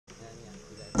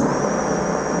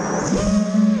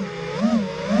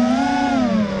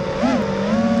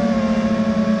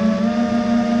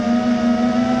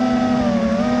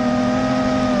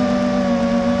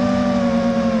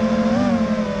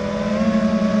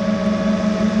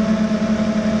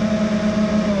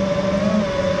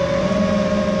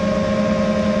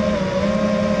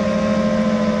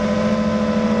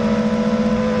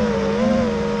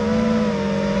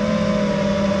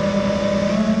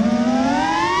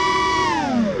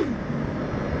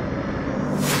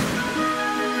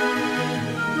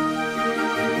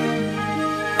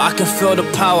I can feel the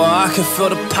power, I can feel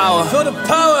the power. Feel the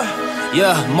power.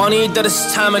 Yeah, money that is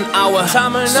time and hour.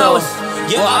 Time and so, hours.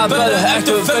 Yeah, well, I better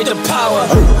activate the power.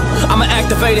 I'ma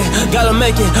activate it, gotta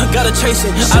make it, gotta chase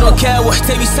it. I don't care what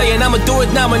they be saying, I'ma do it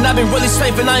now. And I've been really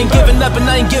safe and I ain't giving up and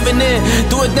I ain't giving in.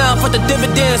 Do it now for the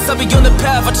dividends, I'll be on the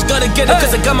path, I just gotta get it.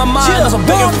 Cause I got my mind on some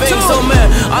bigger things. So man,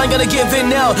 I ain't gonna give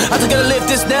in now, I just gotta live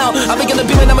this now. I be gonna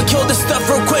be man, I'ma kill this stuff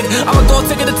real quick. I'ma go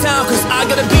take it to town, cause I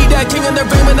gotta be that king in the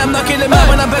ring. When I'm knocking them out,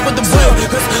 when I'm back with the real.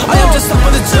 Cause I am just up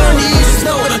on the journey, you just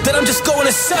know that I'm just going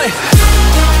insane.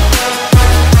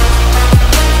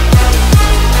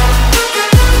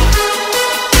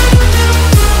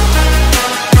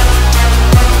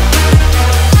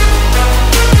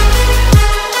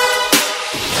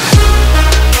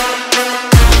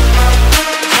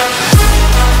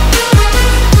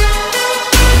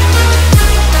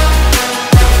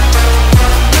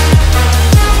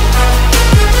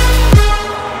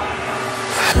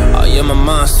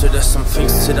 There's some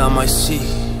things that I might see,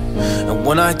 and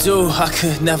when I do, I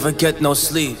could never get no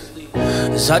sleep.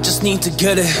 Cause I just need to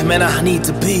get it, man, I need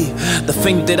to be the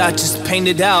thing that I just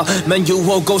painted out, man, you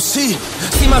won't go see.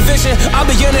 See my vision, I'll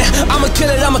be in it, I'ma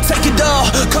kill it, I'ma take it all.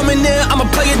 Coming in, I'ma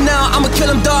play it now, I'ma kill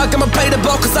him dog, I'ma play the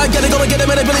ball. Cause I gotta go and get it,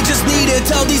 man, I really just need it.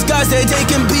 Tell these guys that they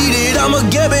can beat it, I'ma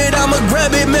give it, I'ma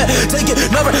grab it, man. Take it,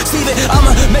 never receive it,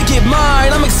 I'ma make it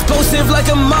mine. I'm explosive like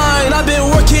a mine, I've been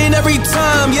working every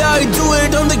time. Yeah, I do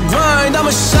it on the grind, I'ma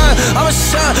shine,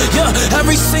 yeah,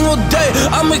 every single day.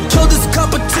 I'ma kill this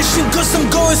competition cause I'm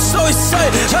going so insane.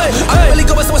 Hey, I really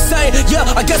go as I was saying. Yeah,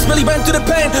 I guess really ran through the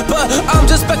pain, but I'm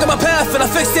just back on my path and I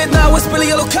fixed it now, it's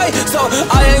really okay. So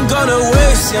I ain't gonna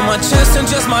waste my chance and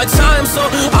just my time. So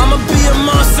I'ma be a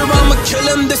monster, I'ma kill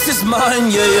him, this is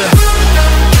mine, yeah, yeah.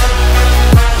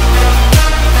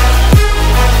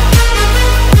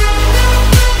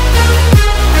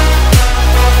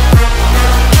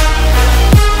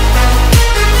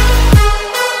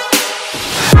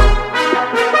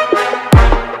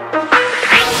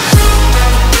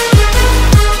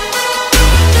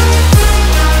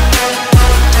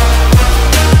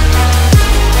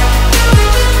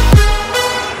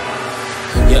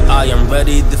 I am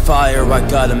ready to fire, I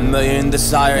got a million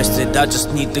desires that I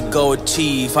just need to go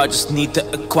achieve, I just need to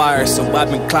acquire. So I've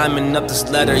been climbing up this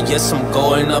ladder, yes I'm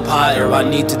going up higher. I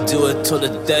need to do it till the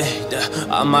day that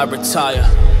I might retire.